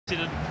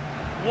And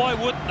why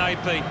wouldn't they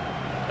be?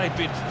 They've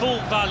been full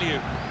value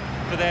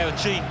for their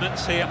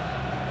achievements here.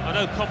 I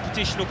know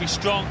competition will be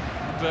strong,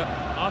 but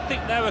I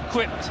think they're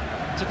equipped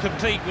to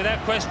compete without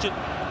question.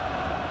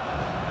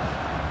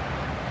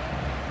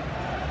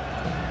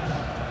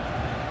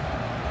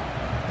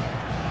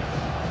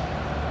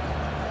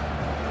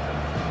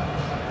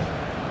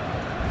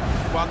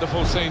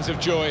 Wonderful scenes of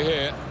joy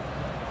here,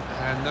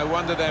 and no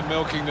wonder they're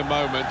milking the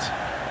moment.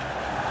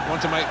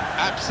 Want to make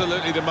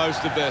absolutely the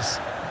most of this.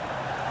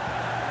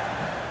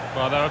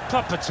 Well, they're a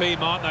proper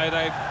team, aren't they?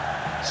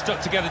 They've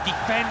stuck together,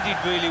 defended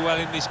really well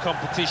in this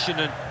competition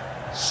and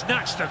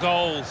snatched the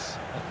goals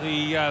at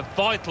the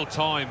vital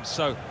times,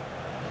 so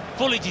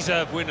fully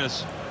deserved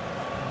winners.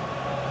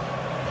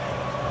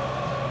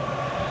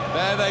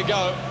 There they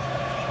go.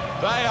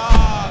 They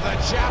are the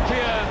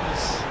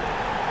champions.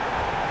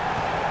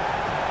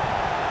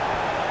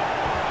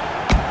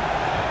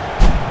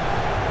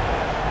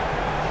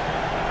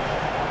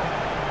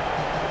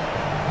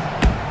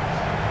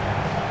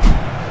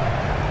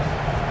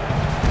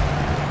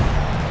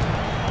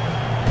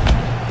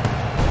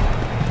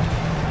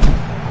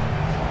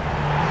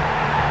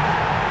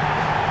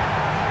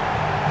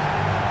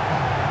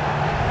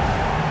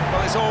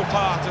 It's all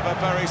part of a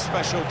very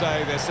special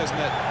day, this, isn't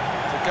it?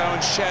 To go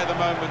and share the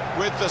moment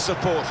with the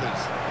supporters.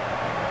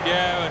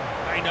 Yeah, and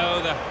they know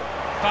the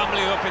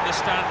family up in the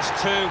stands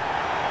too.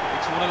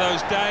 It's one of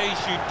those days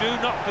you do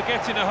not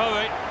forget in a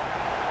hurry.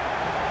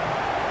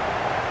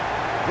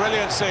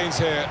 Brilliant scenes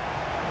here.